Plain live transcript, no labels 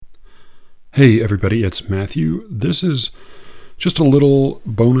Hey everybody, it's Matthew. This is just a little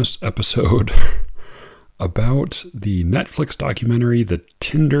bonus episode about the Netflix documentary, The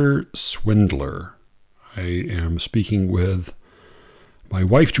Tinder Swindler. I am speaking with my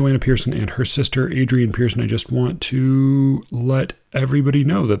wife, Joanna Pearson, and her sister, Adrienne Pearson. I just want to let everybody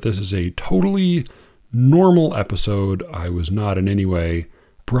know that this is a totally normal episode. I was not in any way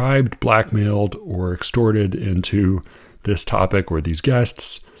bribed, blackmailed, or extorted into this topic or these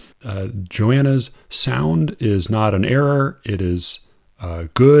guests. Joanna's sound is not an error. It is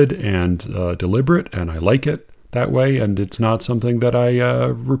good and deliberate, and I like it that way. And it's not something that I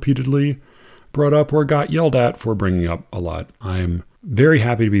repeatedly brought up or got yelled at for bringing up a lot. I'm very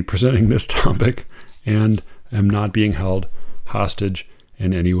happy to be presenting this topic and am not being held hostage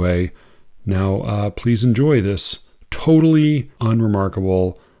in any way. Now, please enjoy this totally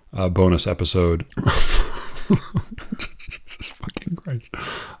unremarkable bonus episode. Jesus fucking Christ.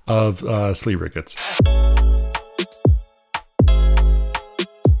 Of Slee Ricketts.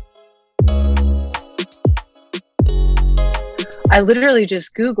 I literally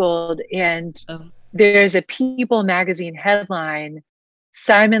just Googled, and there's a People magazine headline.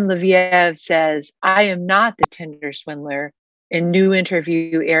 Simon Leviev says, "I am not the Tinder swindler," in new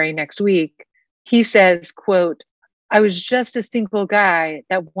interview airing next week. He says, quote, "I was just a single guy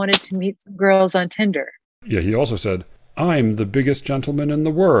that wanted to meet some girls on Tinder." Yeah, he also said, "I'm the biggest gentleman in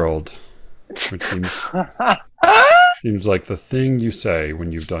the world," which seems like the thing you say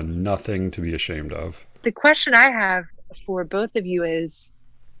when you've done nothing to be ashamed of. The question I have for both of you is,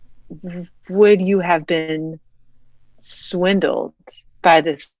 would you have been swindled by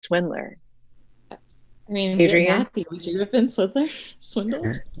this swindler? I mean, Adrienne? Matthew, would you have been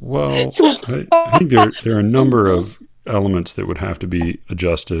swindled? Well, I think there are a number of elements that would have to be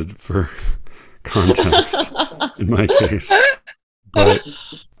adjusted for context in my case. But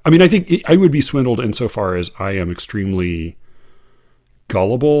I mean, I think I would be swindled insofar as I am extremely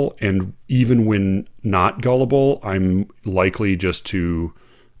gullible, and even when not gullible, I'm likely just to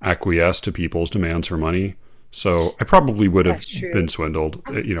acquiesce to people's demands for money. So I probably would have been swindled,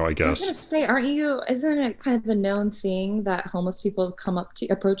 I guess. I was going to say, isn't it kind of a known thing that homeless people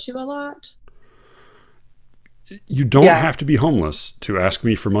approach you a lot? You don't have to be homeless to ask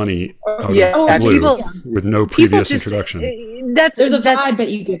me for money out of the blue with no previous introduction. There's a vibe that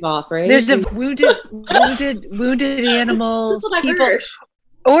you give off, right? There's a wounded animals, people,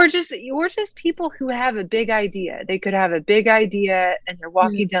 or just people who have a big idea. They could have a big idea, and they're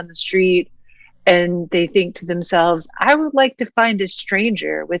walking down the street, and they think to themselves, "I would like to find a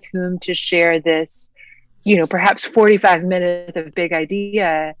stranger with whom to share this, perhaps 45 minutes of big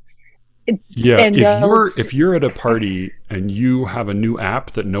idea." Yeah, if you're at a party and you have a new app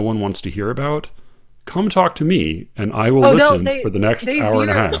that no one wants to hear about, come talk to me and I will listen for the next hour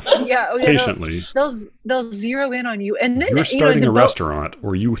and a half. Patiently. They'll zero in on you, and then you're starting a restaurant,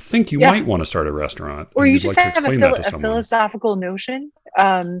 or you think you might want to start a restaurant, or you just have a philosophical notion.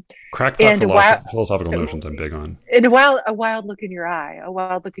 Crackpot philosophical notions I'm big on. And a wild look in your eye.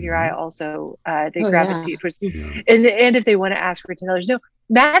 Also, they gravitate towards. And if they want to ask for $10, no.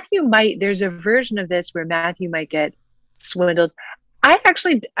 There's a version of this where Matthew might get swindled. I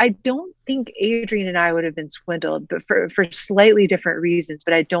don't think Adrienne and I would have been swindled, but for slightly different reasons.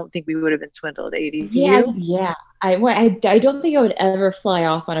 But I don't think we would have been swindled. Adrienne, yeah. I don't think I would ever fly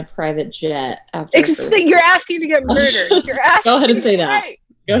off on a private jet. You're asking to get murdered. Go ahead and say that. Right.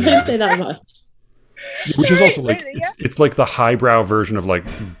 Go ahead and say that much. Which is also like it's like the highbrow version of like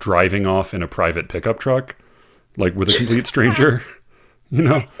driving off in a private pickup truck, like with a complete stranger.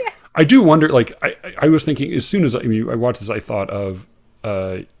 I do wonder, like, I was thinking, as soon as I watched this, I thought of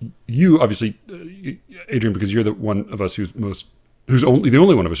you, obviously, Adrienne, because you're the one of us the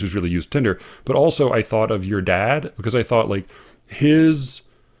only one of us who's really used Tinder. But also I thought of your dad, because I thought like his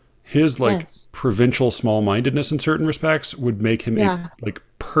provincial small-mindedness in certain respects would make him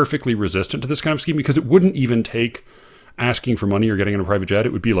perfectly resistant to this kind of scheme, because it wouldn't even take asking for money or getting in a private jet.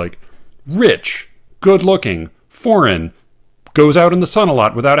 It would be like rich, good looking, foreign, goes out in the sun a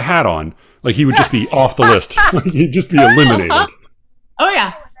lot without a hat on. Like he would just be off the list. He'd just be eliminated.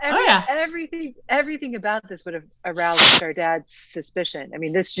 Everything about this would have aroused our dad's suspicion. I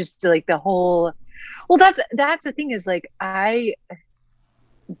mean, this just like the whole. Well, that's the thing is like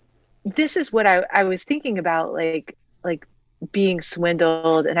this is what I was thinking about, like being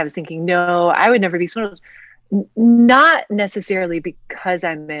swindled, and I was thinking, no, I would never be swindled. Not necessarily because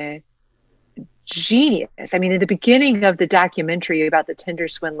I'm a genius. I mean, in the beginning of the documentary about the Tinder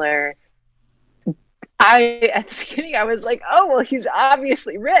swindler, at the beginning I was like, oh, well, he's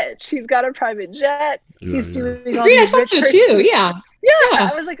obviously rich. He's got a private jet. He's doing all these rich person. Too. Yeah. Yeah,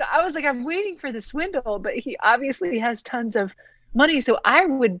 I was like, I'm waiting for the swindle, but he obviously has tons of money, so I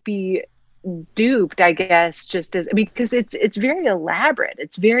would be duped, I guess, just as, I mean, because it's very elaborate.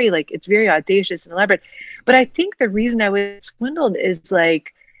 It's very audacious and elaborate. But I think the reason I was swindled is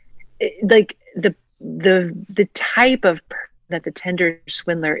like the type of that the Tinder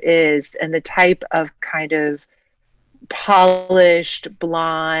swindler is, and the type of kind of polished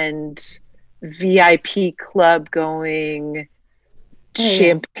blonde VIP club going,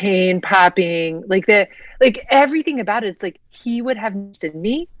 champagne popping, like everything about it. It's like he would have interest in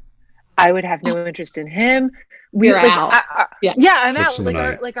me, I would have no interest in him. We're out. I'm out.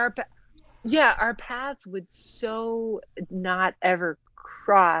 Like our paths would so not ever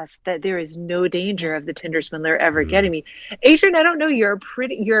cross that there is no danger of the Tinder swindler ever getting me. Adrian, I don't know. You're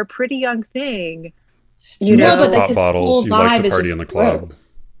a pretty young thing. You know, but pop bottles. You like to party in the club. Gross.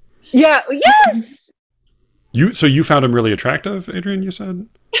 Yeah. Yes. So you found him really attractive, Adrian? You said.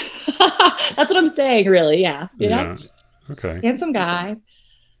 That's what I'm saying. Really, yeah. Yeah. Okay. Handsome guy.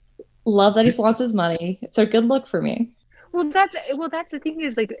 Love that he flaunts his money. It's a good look for me. Well, that's the thing,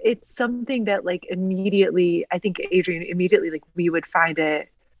 is like, it's something that like immediately, I think Adrian, immediately, like we would find it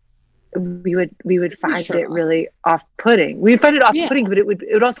really off-putting. We'd find it off-putting, but it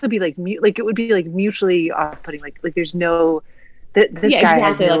would also be like it would be like mutually off-putting. Like there's no this guy exactly.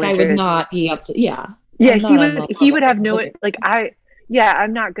 has no like interest. I would not be up to he would have no like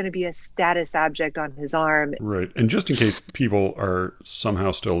I'm not going to be a status object on his arm. Right. And just in case people are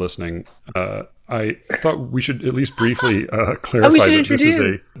somehow still listening, I thought we should at least briefly clarify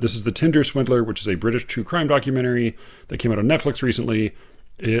that this is The Tinder Swindler, which is a British true crime documentary that came out on Netflix recently.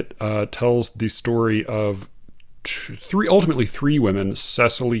 It tells the story of ultimately three women,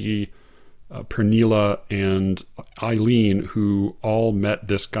 Cecily, Pernilla, and Eileen, who all met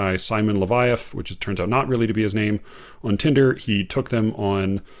this guy, Simon Leviev, which turns out not really to be his name, on Tinder. He took them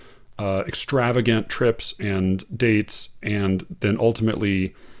on extravagant trips and dates, and then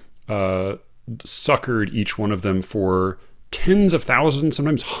ultimately suckered each one of them for tens of thousands,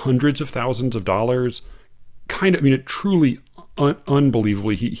 sometimes hundreds of thousands of dollars. It truly,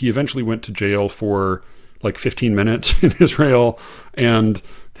 unbelievably, he eventually went to jail for like 15 minutes in Israel, and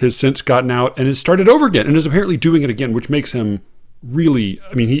has since gotten out and has started over again and is apparently doing it again, which makes him really,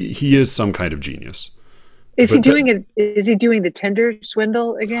 he is some kind of genius. Is he doing the Tinder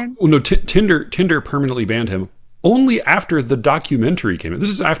swindle again? Well, no, Tinder permanently banned him only after the documentary came out. This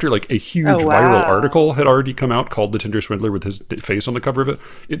is after like a huge viral article had already come out called The Tinder Swindler with his face on the cover of it.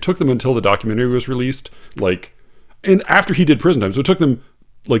 It took them until the documentary was released, and after he did prison time. So it took them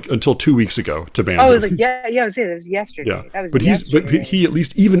until 2 weeks ago to ban him. Oh, it was like, I was saying it was yesterday. Yeah. That was but yesterday. he at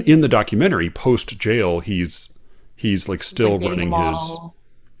least, even in the documentary, post jail, he's like still running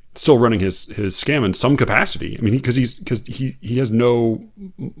his scam in some capacity. Because he has no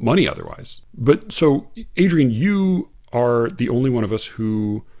money otherwise. But so, Adrian, you are the only one of us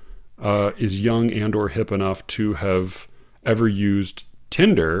who is young and or hip enough to have ever used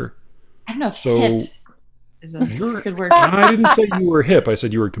Tinder. I don't know if hip is a good word. I didn't say you were hip. I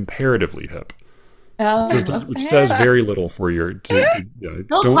said you were comparatively hip. Oh, which says very little for your.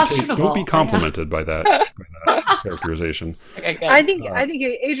 Don't be complimented by that characterization. Okay, I think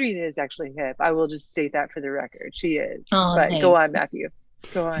Adrian is actually hip. I will just state that for the record. She is. Oh, but thanks. Go on, Matthew.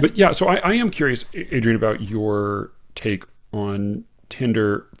 Go on. But yeah, so I am curious, Adrian, about your take on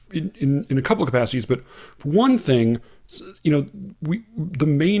Tinder in a couple of capacities. But for one thing, the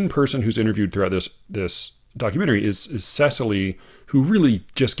main person who's interviewed throughout this documentary is Cecily, who really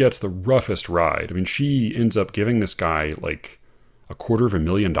just gets the roughest ride. She ends up giving this guy like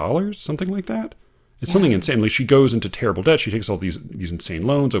 $250,000, something like that. It's something insane. Like, she goes into terrible debt. She takes all these insane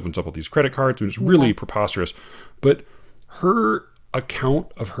loans, opens up all these credit cards. It's really preposterous. But her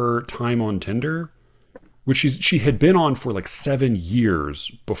account of her time on Tinder, which she had been on for like 7 years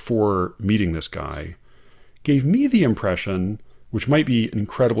before meeting this guy, gave me the impression, which might be an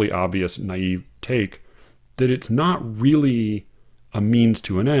incredibly obvious, naive take, that it's not really a means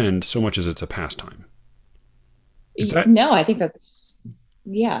to an end so much as it's a pastime. No, I think that's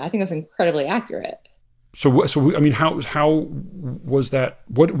incredibly accurate. So how was that?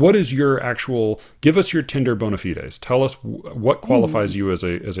 What is your actual? Give us your Tinder bona fides. Tell us what qualifies you as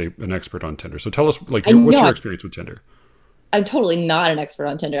an expert on Tinder. So tell us what's your experience with Tinder? I'm totally not an expert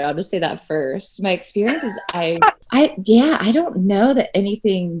on Tinder. I'll just say that first. My experience is I don't know that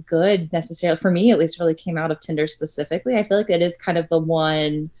anything good necessarily, for me at least, really came out of Tinder specifically. I feel like it is kind of the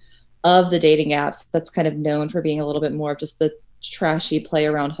one of the dating apps that's kind of known for being a little bit more of just the trashy play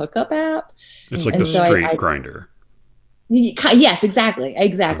around hookup app. It's like the straight grinder. Yes, exactly.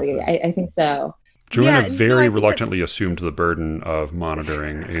 Okay. I think so. Joanna Yeah, no, very I think reluctantly assumed the burden of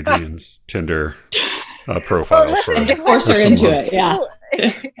monitoring Adrian's Tinder profile Well, for, listen, force for her some into it, months. yeah.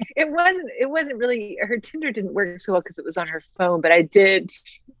 well, it wasn't really, her Tinder didn't work so well because it was on her phone, but I did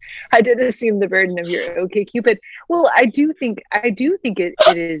assume the burden of your OkCupid. Well, I do think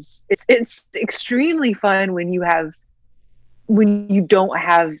it's extremely fun when you don't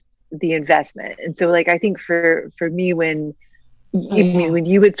have the investment. And so like I think for me when when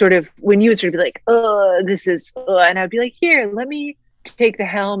you would sort of be like, oh, this is, and I'd be like, here, let me take the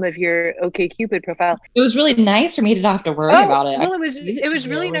helm of your OkCupid profile. It was really nice for me to not have to worry about it. Well, it was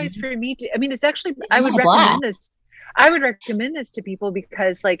really nice for me to, I mean, it's actually, I would recommend this to people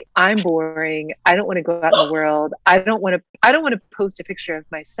because like I'm boring. I don't want to go out in the world. I don't want to post a picture of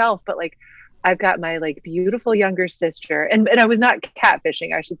myself, but like I've got my like beautiful younger sister, and I was not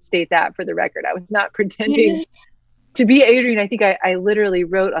catfishing. I should state that for the record. I was not pretending to be Adrian. I think I literally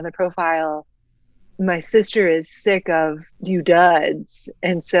wrote on the profile, my sister is sick of you duds,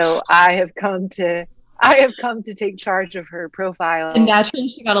 and so I have come to take charge of her profile. And naturally,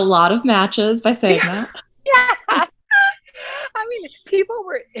 she got a lot of matches by saying that. Yeah. I mean, people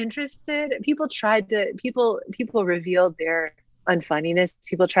were interested. People revealed their unfunniness.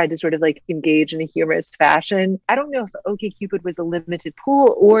 People tried to sort of like engage in a humorous fashion. I don't know if OkCupid was a limited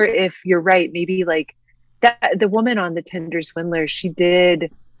pool or if you're right, maybe like that the woman on the Tinder Swindler,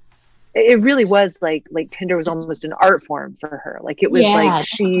 it really was like Tinder was almost an art form for her. Like it was like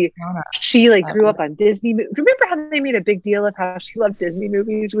she like grew up on Disney. Remember how they made a big deal of how she loved Disney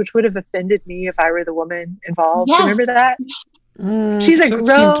movies, which would have offended me if I were the woman involved. Yes. Remember that? She's like,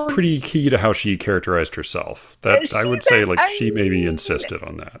 that seemed pretty key to how she characterized herself. That I would say, like, she maybe insisted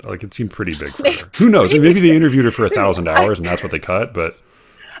on that. Like, it seemed pretty big for her. Who knows? Maybe they interviewed her for 1,000 hours, and that's what they cut. But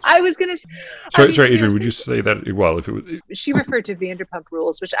I was gonna. Sorry, Adrian. Would you say that? Well, if it was, she referred to Vanderpump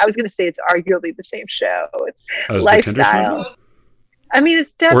Rules, which I was gonna say it's arguably the same show. It's as lifestyle. I mean,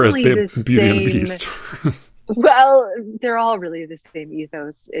 it's definitely or as Beauty and the Beast. Well, they're all really the same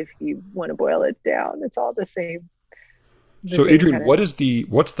ethos. If you want to boil it down, it's all the same. So, Adrian, what's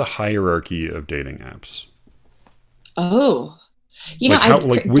the hierarchy of dating apps? Oh,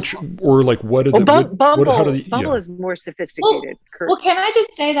 Bumble is more sophisticated. Well, can I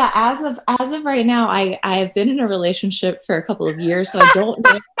just say that as of right now, I have been in a relationship for a couple of years, so I don't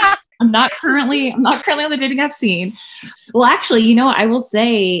know. I'm not currently on the dating app scene. Well, actually, I will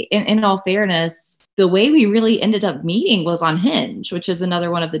say, in all fairness, the way we really ended up meeting was on Hinge, which is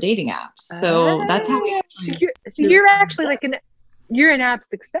another one of the dating apps. So that's how we actually. So you're actually like you're an app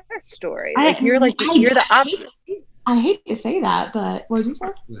success story. You're the opposite. I hate to say that, but what did you say?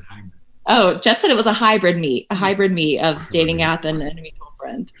 Oh, Jeff said it was a hybrid meet of dating app and a mutual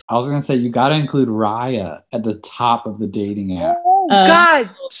friend. I was going to say, you got to include Raya at the top of the dating app. Oh,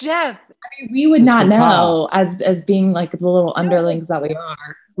 God, Jeff. I mean, we would not know as being like the little underlings that we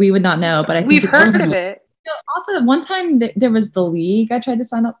are. We would not know, but I think we've heard of it. Also, one time there was the league I tried to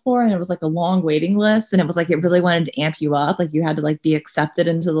sign up for, and it was like a long waiting list, and it was like it really wanted to amp you up, like you had to like be accepted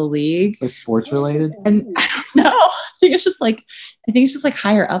into the league. So sports related, and I don't know. I think it's just like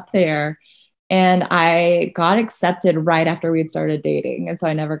higher up there, and I got accepted right after we had started dating, and so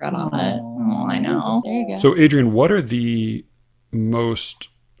I never got on it. Oh, I know. There you go. So, Adrian, what are the most?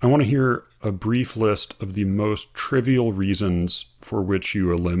 I want to hear a brief list of the most trivial reasons for which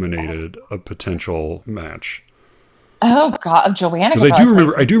you eliminated a potential match. Oh God, Joanna. Because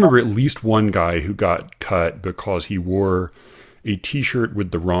I do remember at least one guy who got cut because he wore a T-shirt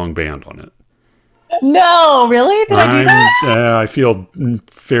with the wrong band on it. No, really? Did I do that? I feel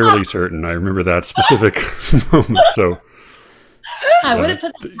fairly certain I remember that specific moment. So. I would have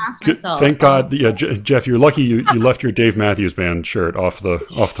put that past myself. Thank God, Jeff. You're lucky you left your Dave Matthews Band shirt off the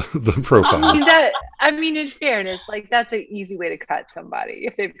profile. I mean, in fairness, like that's an easy way to cut somebody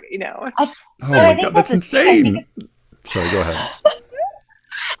if they, Oh my God, that's insane. Sorry, go ahead.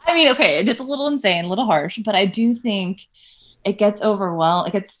 I mean, okay, it is a little insane, a little harsh, but I do think it gets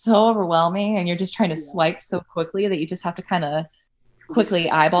It gets so overwhelming, and you're just trying to swipe so quickly that you just have to kind of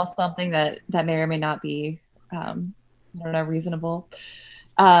quickly eyeball something that may or may not be. I don't know, reasonable.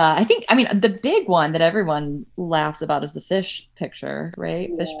 I think, the big one that everyone laughs about is the fish picture, right?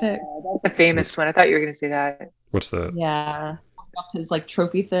 Fish pic. That's a famous one. I thought you were going to say that. What's that? Yeah. His like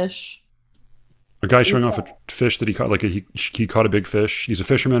trophy fish. A guy showing off a fish that he caught, like he caught a big fish. He's a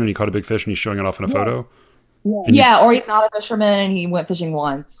fisherman and he caught a big fish and he's showing it off in a photo. Yeah, or he's not a fisherman and he went fishing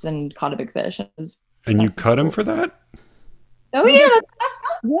once and caught a big fish. And you cut him for that? Oh yeah, that's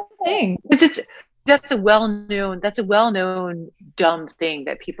not one thing. That's a well-known dumb thing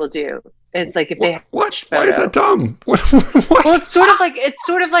that people do. It's like if they have what? Why is that dumb? What? Well, it's sort of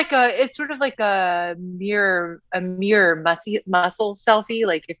like a mirror muscle selfie.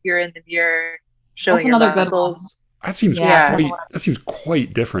 Like if you're in the mirror showing your muscles. That seems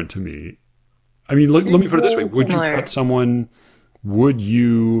quite different to me. I mean, let me put it this way: would you cut someone? Would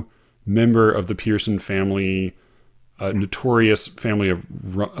you, member of the Pearson family, notorious family of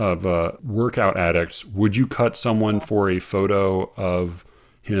workout addicts, would you cut someone for a photo of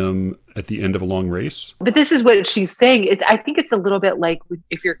him at the end of a long race? But this is what she's saying. I think it's a little bit like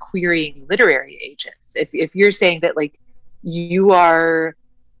if you're querying literary agents. If you're saying that like you are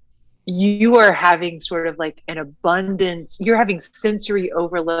having sort of like an abundance, you're having sensory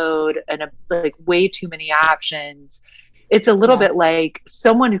overload and like way too many options. It's a little bit like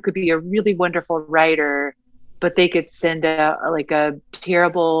someone who could be a really wonderful writer, but they could send a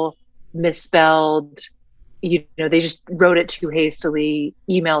terrible misspelled, they just wrote it too hastily,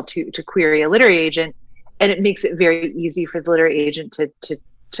 email to query a literary agent. And it makes it very easy for the literary agent to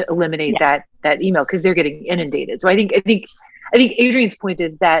eliminate that email because they're getting inundated. So I think Adrienne's point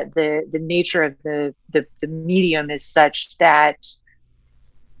is that the nature of the medium is such that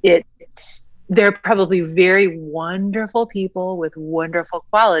they're probably very wonderful people with wonderful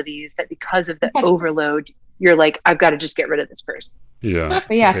qualities that because of the overload, you're like, I've got to just get rid of this person. Yeah.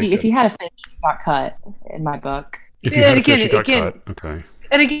 But yeah, if you had a fish, you got cut in my book. If you had a fish, you got cut. Okay.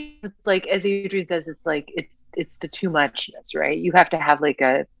 And again, it's like, as Adrienne says, it's like, it's the too muchness, right? You have to have like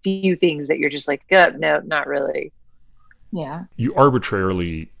a few things that you're just like, oh, no, not really. Yeah. You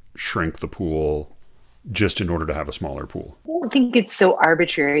arbitrarily shrink the pool just in order to have a smaller pool. I don't think it's so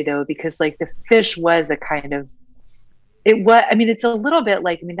arbitrary though, because like the fish was a kind of, it's a little bit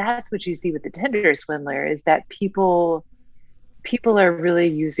like, that's what you see with the Tinder swindler is that people are really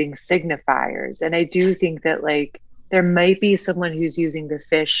using signifiers. And I do think that like, there might be someone who's using the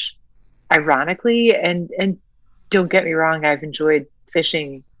fish ironically, and don't get me wrong, I've enjoyed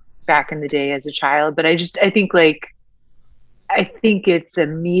fishing back in the day as a child, but I think it's a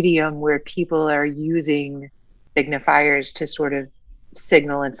medium where people are using signifiers to sort of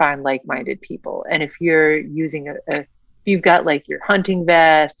signal and find like-minded people. And if you're using you've got like your hunting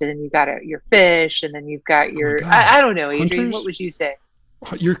vest, and then you've got your fish, and then you've got your, I don't know, Adrienne, hunters? What would you say?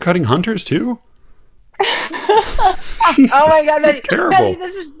 You're cutting hunters too? Jesus, oh my God, this is terrible. Betty,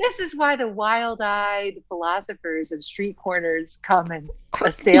 this is why the wild-eyed philosophers of street corners come and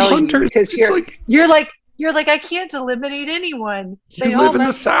assail hunters, you, because you're like, I can't eliminate anyone. You live in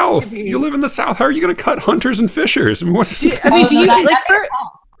the South. You live in the South. How are you going to cut hunters and fishers? First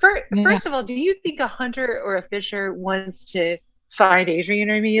of all, do you think a hunter or a fisher wants to find Adrienne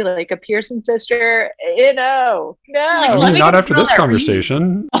or me like a Pearson sister? No. Not after this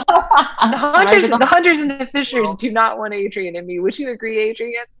conversation. The hunters and the fishers do not want Adrienne and me. Would you agree,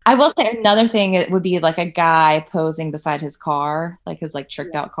 Adrienne? I will say another thing. It would be like a guy posing beside his car, like his like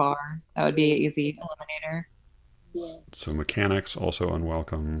tricked out car. That would be an easy eliminator. Yeah. So mechanics also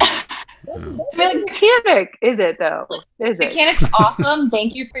unwelcome. Mechanic, is it though? Mechanic's awesome.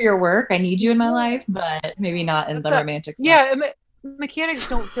 Thank you for your work. I need you in my life, but maybe not in the romantic stuff. Yeah, mechanics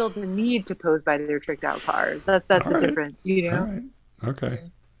don't feel the need to pose by their tricked out cars. That's a different, All right. Okay.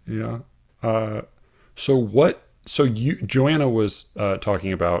 Yeah. So Joanna was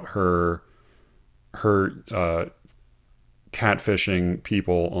talking about her catfishing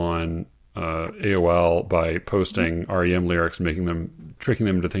people on AOL by posting REM lyrics and tricking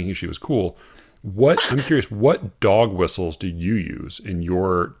them into thinking she was cool. I'm curious, what dog whistles do you use in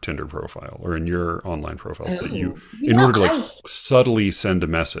your Tinder profile or in your online profiles in order to like subtly send a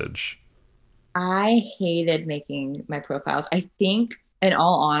message? I hated making my profiles. I think, in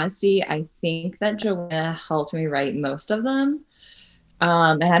all honesty, that Joanna helped me write most of them.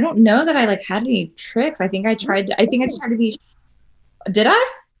 And I don't know that I had any tricks. I think I tried to be, did I?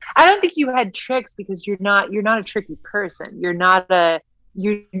 I don't think you had tricks because you're not a tricky person. You're not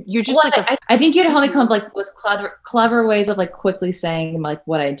you're just I think you'd help me come up with clever ways of quickly saying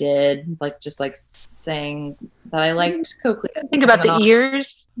what I did, saying that I liked Cochlear. Think about the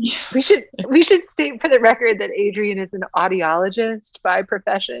ears. Yes. We should state for the record that Adrienne is an audiologist by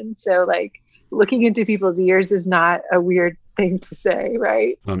profession. So looking into people's ears is not a weird thing to say,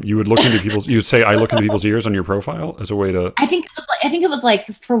 right? You would you'd say I look into people's ears on your profile as a way to. I think it was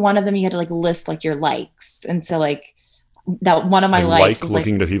for one of them you had to list your likes, and so that one of my likes was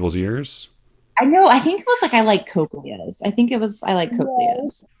looking to people's ears. I know. I think it was I like cochleas. I like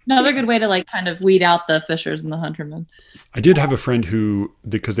cochleas. Another good way to kind of weed out the fishers and the huntermen. I did have a friend who,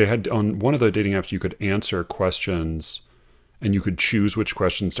 because they had on one of the dating apps, you could answer questions and you could choose which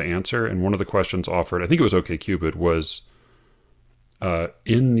questions to answer. And one of the questions offered, I think it was OkCupid, was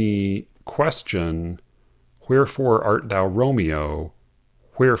in the question, wherefore art thou Romeo?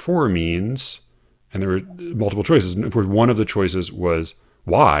 Wherefore means, and there were multiple choices. And of course, one of the choices was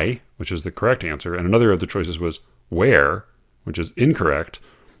why, which is the correct answer. And another of the choices was where, which is incorrect.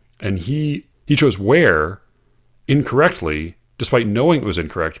 And he chose where incorrectly, despite knowing it was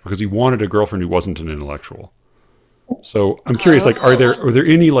incorrect, because he wanted a girlfriend who wasn't an intellectual. So I'm curious, like, are there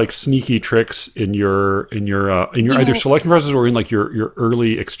any like sneaky tricks in your either selection process or in like your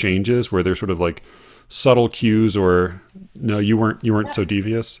early exchanges where there's sort of like subtle cues, or no, you weren't so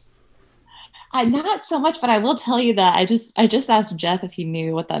devious? Not so much, but I will tell you that I just asked Jeff if he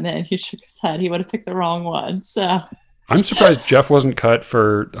knew what that meant. He shook his head. He would have picked the wrong one. So I'm surprised Jeff wasn't cut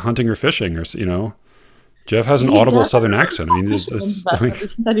for hunting or fishing, or Jeff has an audible Southern accent. I mean,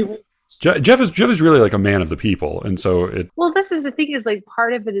 Jeff is really like a man of the people, and so Well, this is the thing, is like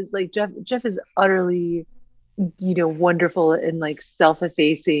part of it is like Jeff is utterly, wonderful and like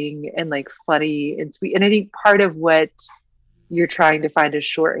self-effacing and like funny and sweet. And I think part of what you're trying to find a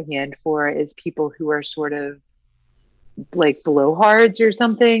shorthand for is people who are sort of like blowhards or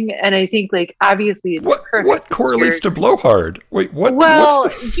something. And I think like obviously it's what correlates to blowhard? Wait, what? Well,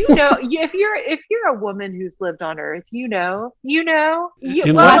 if you're a woman who's lived on Earth,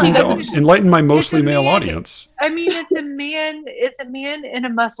 enlighten my mostly male audience. I mean, it's a man in a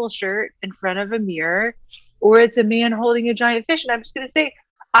muscle shirt in front of a mirror, or it's a man holding a giant fish. And I'm just gonna say,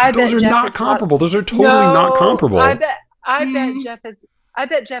 those are not comparable. Those are totally not comparable. I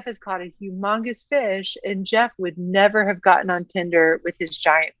bet Jeff has caught a humongous fish, and Jeff would never have gotten on Tinder with his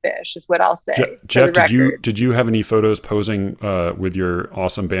giant fish, is what I'll say. Jeff, did you have any photos posing with your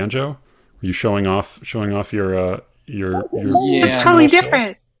awesome banjo? Were you showing off your It's totally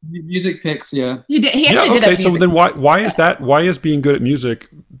different. Music pics, yeah. He actually did. Okay, so then why is that? Why is being good at music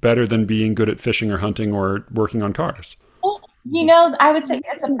better than being good at fishing or hunting or working on cars? I would say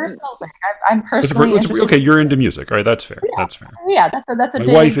it's a personal thing. I'm personally interested. Okay, you're into music. All right, that's fair. Yeah. That's fair. Yeah, that's a My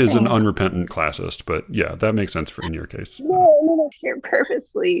big wife is thing. an unrepentant classist, but yeah, that makes sense in your case. No, you're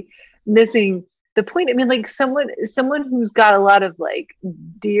purposefully missing the point. I mean, like someone who's got a lot of like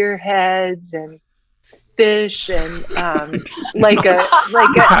deer heads and fish and you have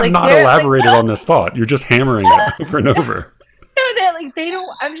not elaborated on this thought. You're just hammering it over and over. No, they don't.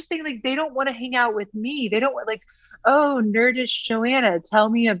 I'm just saying, like, they don't want to hang out with me. They don't want, like, oh, nerdish Joanna, tell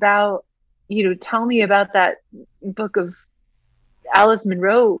me about that book of Alice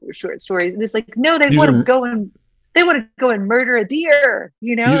Munro short stories. And it's like, no, they want to go and murder a deer.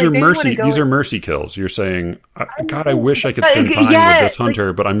 These are mercy kills. You're saying, God, I wish I could spend time with this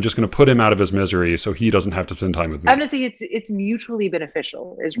hunter, but I'm just going to put him out of his misery so he doesn't have to spend time with me. I'm just saying it's mutually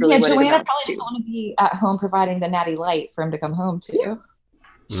beneficial. Is really what Joanna it probably doesn't want to be at home providing the natty light for him to come home to. Yeah.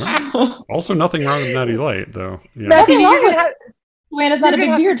 Also, nothing wrong with Natty Light, though. Yeah. Nothing wrong with Joanna's not a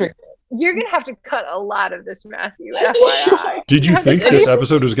big beer drinker. You're going to have to cut a lot of this, Matthew. FYI. Did you think this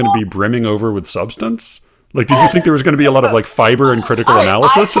episode was going to be brimming over with substance? Like, did you think there was going to be a lot of like fiber and critical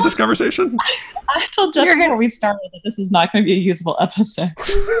analysis to this conversation? I told Jeff before we started that this is not going to be a usable episode.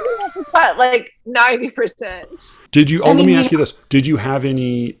 But like 90%. Let me ask you this: Did you have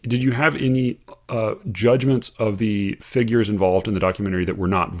any judgments of the figures involved in the documentary that were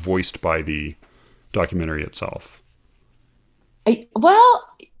not voiced by the documentary itself?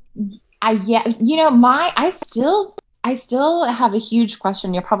 I still have a huge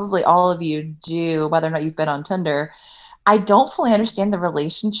question. Probably all of you do, whether or not you've been on Tinder. I don't fully understand the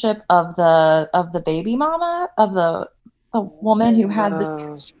relationship of the baby mama, of the woman who had this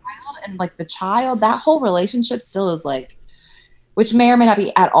child, and like the child. That whole relationship still is like, which may or may not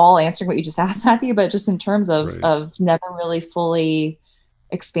be at all answering what you just asked, Matthew, but just in terms of never really fully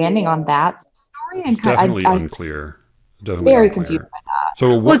expanding on that story, and definitely unclear. Definitely very unclear. confused by that.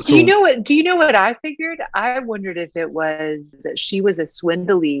 So, do you know what I figured? I wondered if it was that she was a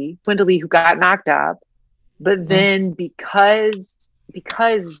swindly who got knocked up, but then because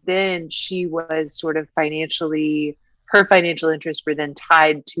then she was sort of her financial interests were then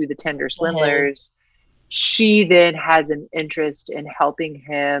tied to the Tinder swindlers. She then has an interest in helping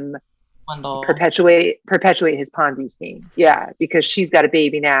him perpetuate his Ponzi scheme. Yeah, because she's got a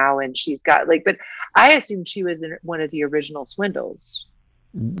baby now, and she's got but I assumed she was in one of the original swindles.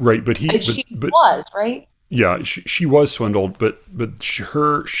 Right, but she was, right? Yeah, she was swindled, but she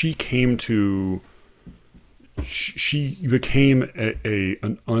became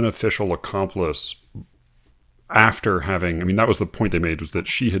an unofficial accomplice after having. I mean, that was the point they made, was that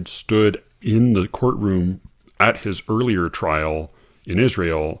she had stood in the courtroom at his earlier trial in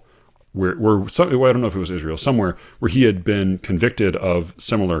Israel well, I don't know if it was Israel, somewhere where he had been convicted of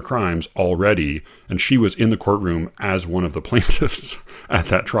similar crimes already, and she was in the courtroom as one of the plaintiffs at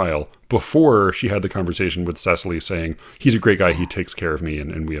that trial before she had the conversation with Cecily saying, he's a great guy, he takes care of me,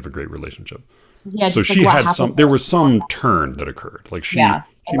 and we have a great relationship. Yeah, so she had there was some turn that occurred. Like she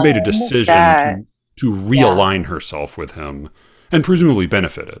made a decision to realign herself with him, and presumably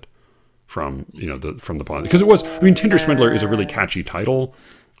benefited from the Ponzi, because it was, I mean, Tinder Swindler is a really catchy title,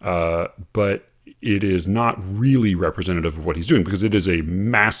 but it is not really representative of what he's doing, because it is a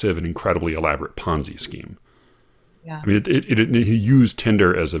massive and incredibly elaborate Ponzi scheme. Yeah. I mean, he used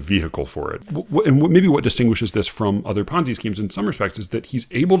Tinder as a vehicle for it. And maybe what distinguishes this from other Ponzi schemes in some respects is that he's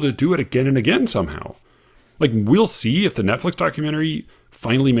able to do it again and again somehow. Like, we'll see if the Netflix documentary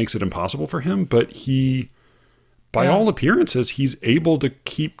finally makes it impossible for him, but by all appearances, he's able to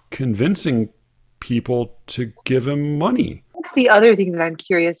keep convincing people to give him money. That's the other thing that I'm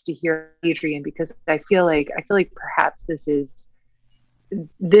curious to hear, Adrian, because I feel like perhaps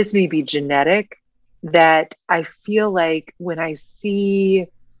this may be genetic, that I feel like when I see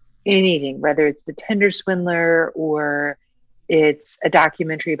anything, whether it's the Tinder Swindler or it's a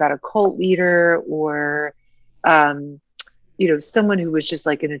documentary about a cult leader or, someone who was just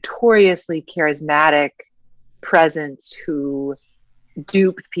like a notoriously charismatic presence who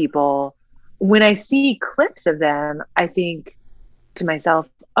duped people, when I see clips of them, I think to myself,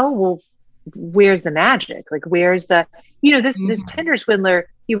 oh, well, where's the magic? Like, where's the, this Tinder Swindler,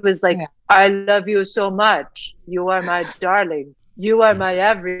 he was like, I love you so much. You are my darling. You are my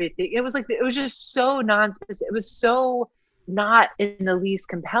everything. It was just so non-specific. It was so not in the least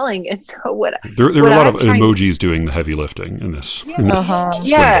compelling. And so there were a lot of emojis doing the heavy lifting in this.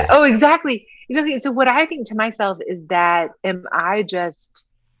 Yeah. Oh, exactly. And so what I think to myself is that, am I just,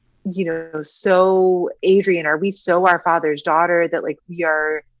 so Adrian, are we so our father's daughter that like we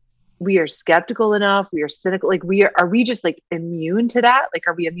are skeptical enough, we are cynical, like are we just like immune to that? Like,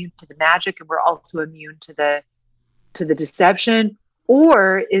 are we immune to the magic and we're also immune to the deception?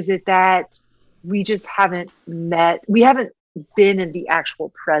 Or is it that we just we haven't been in the actual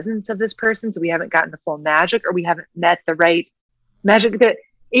presence of this person, so we haven't gotten the full magic, or we haven't met the right magic? That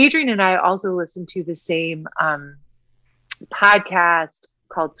Adrian and I also listened to the same podcast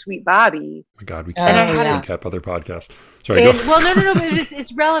called Sweet Bobby. Oh my God, we can't recap other podcasts. Sorry, go. Well, no, but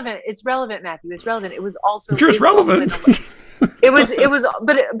it's relevant. It's relevant, Matthew. It's relevant. It was also. I'm sure it's relevant. It was,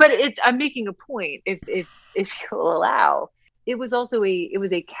 but I'm making a point. If you'll allow, it was also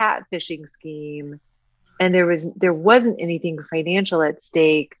a catfishing scheme, and there wasn't anything financial at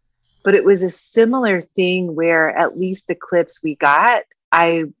stake, but it was a similar thing where at least the clips we got,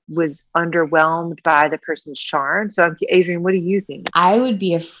 I was underwhelmed by the person's charm. So, Adrian, what do you think? I would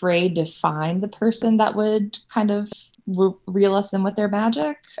be afraid to find the person that would kind of reel us in with their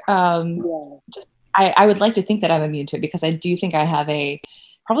magic. I would like to think that I'm immune to it, because I do think I have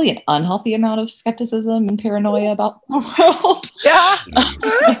probably an unhealthy amount of skepticism and paranoia about the world. Yeah.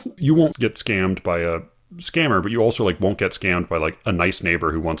 You won't get scammed by a scammer, but you also like won't get scammed by like a nice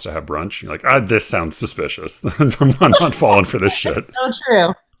neighbor who wants to have brunch. You're like, this sounds suspicious. I'm not falling for this shit. So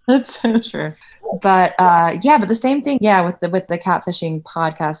true. That's so true. But but the same thing, with the catfishing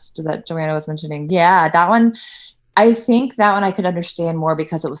podcast that Joanna was mentioning. Yeah, that one, I think that one I could understand more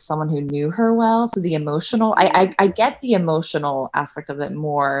because it was someone who knew her well. So the emotional, I get the emotional aspect of it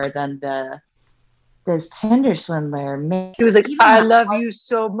more than this Tinder Swindler. He was like, I love you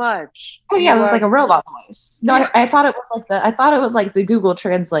so much. Oh yeah, it was like a robot voice. No, I thought it was like the Google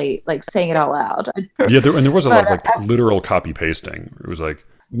Translate, like saying it out loud. Yeah, there was a lot of like literal copy pasting. It was like,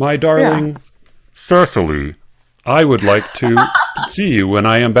 my darling Cecily, I would like to see you when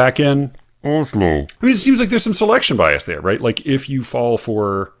I am back in Oslo. I mean, it seems like there's some selection bias there, right? Like, if you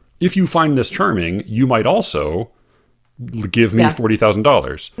find this charming, you might also give me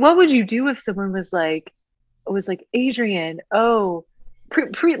 $40,000. What would you do if someone was like Adrian,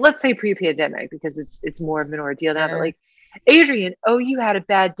 let's say pre-pandemic, because it's more of an ordeal now, but like, Adrian, you had a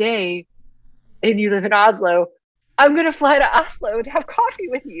bad day and you live in Oslo. I'm going to fly to Oslo to have coffee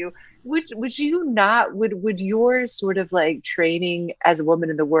with you. Would you not, would your sort of like training as a woman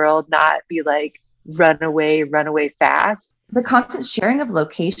in the world not be like, run away fast? The constant sharing of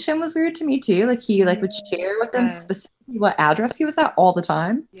location was weird to me too. Like, he would share with them specifically what address he was at all the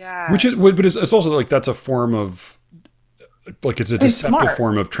time. Yeah. But it's also like, that's a form of, like, it's a deceptive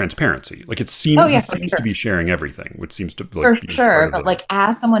form of transparency. Like, it seems to be sharing everything, which seems to like, for sure. But like,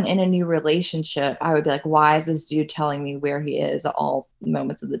 as someone in a new relationship, I would be like, why is this dude telling me where he is at all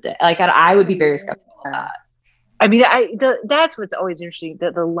moments of the day? Like, I would be very skeptical of that. I mean, that's what's always interesting,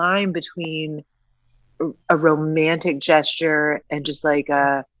 that the line between a romantic gesture and just like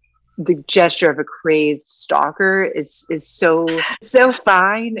a the gesture of a crazed stalker is so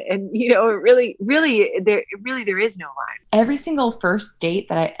fine. And it really there is no line. Every single first date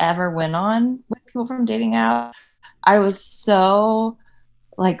that I ever went on with people from dating app, I was so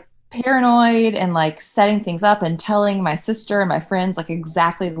like paranoid and like setting things up and telling my sister and my friends like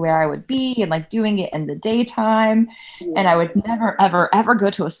exactly where I would be and like doing it in the daytime. And I would never, ever, ever go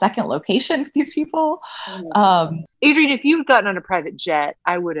to a second location with these people. Adrienne, if you had gotten on a private jet,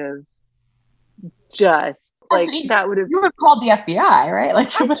 I would have just like that would have. You would have called the FBI, right? Like,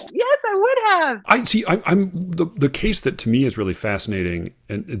 yes, I would have. I see. I'm the case that to me is really fascinating,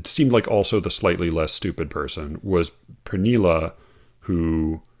 and it seemed like also the slightly less stupid person was Pernilla,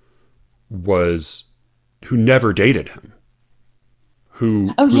 who never dated him,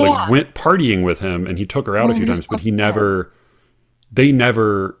 who like went partying with him, and he took her out a few times, but they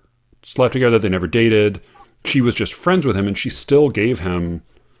never slept together. They never dated. She was just friends with him, and she still gave him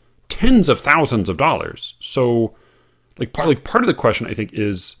tens of thousands of dollars. So part of the question I think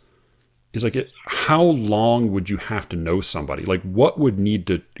is like, how long would you have to know somebody? Like, what would need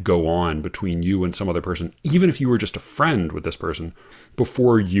to go on between you and some other person, even if you were just a friend with this person,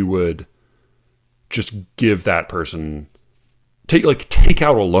 before you would just give that person, take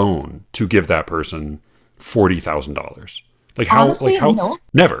out a loan to give that person $40,000? Like how? Honestly, no.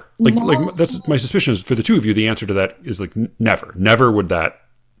 Never. Like that's my suspicion is for the two of you. The answer to that is like never would that.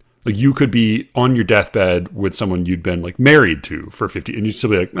 Like, you could be on your deathbed with someone you'd been like married to for 50, and you'd still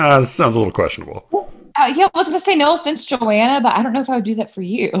be like, this sounds a little questionable. Yeah, I was going to say no offense, Joanna, but I don't know if I would do that for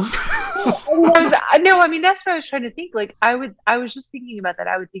you. No, I mean, that's what I was trying to think. Like, I was just thinking about that.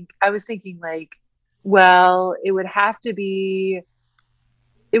 I was thinking like, well, it would have to be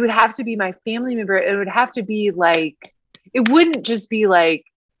my family member. It would have to be like, it wouldn't just be like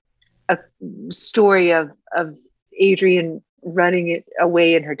a story of Adrienne running it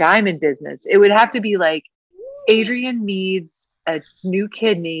away in her diamond business. It would have to be like, Adrienne needs a new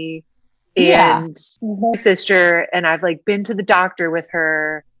kidney and my sister, and I've like been to the doctor with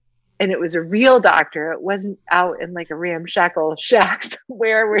her, and it was a real doctor. It wasn't out in like a ramshackle shack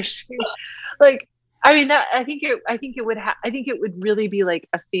somewhere where she like, I mean, that I think it would really be like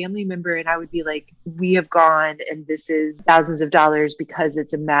a family member, and I would be like, we have gone and this is thousands of dollars because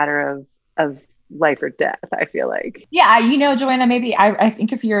it's a matter of life or death, I feel like. Yeah, Joanna, maybe I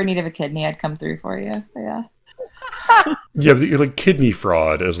think if you're in need of a kidney, I'd come through for you. Yeah. Yeah, but like kidney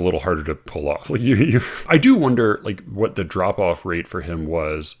fraud is a little harder to pull off. Like I do wonder like what the drop-off rate for him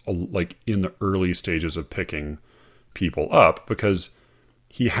was like in the early stages of picking people up, because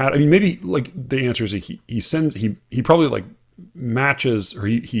he had, I mean, maybe like the answer is he probably like matches, or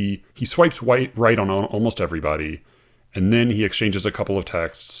he swipes right on almost everybody, and then he exchanges a couple of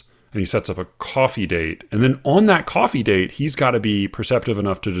texts, and he sets up a coffee date. And then on that coffee date, he's got to be perceptive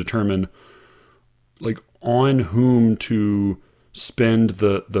enough to determine like on whom to spend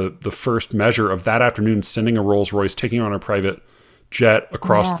the first measure of that afternoon, sending a Rolls Royce, taking her on a private jet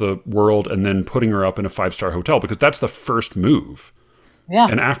across the world, and then putting her up in a 5-star hotel, because that's the first move. Yeah.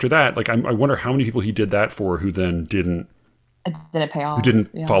 And after that, like, I wonder how many people he did that for who then didn't pay off, who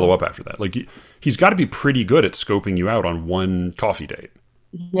didn't follow up after that. Like he's got to be pretty good at scoping you out on one coffee date.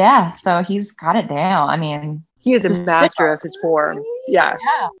 Yeah, so he's got it down. I mean, he is a master of his form. Yeah.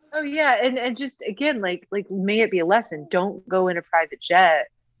 Yeah. Oh yeah, and just again, like may it be a lesson. Don't go in a private jet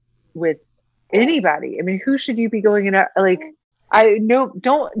with anybody. I mean, who should you be going in?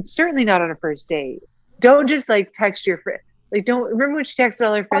 Don't, certainly not on a first date. Don't just like text your friend. Like, don't remember when she texted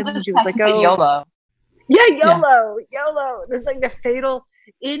all her friends and she was like, "Oh, YOLO." Yeah, YOLO. There's like the fatal.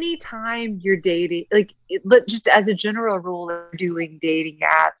 Anytime you're dating, but just as a general rule, of doing dating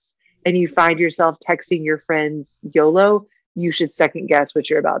apps, and you find yourself texting your friends YOLO, you should second guess what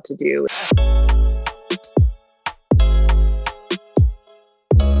you're about to do.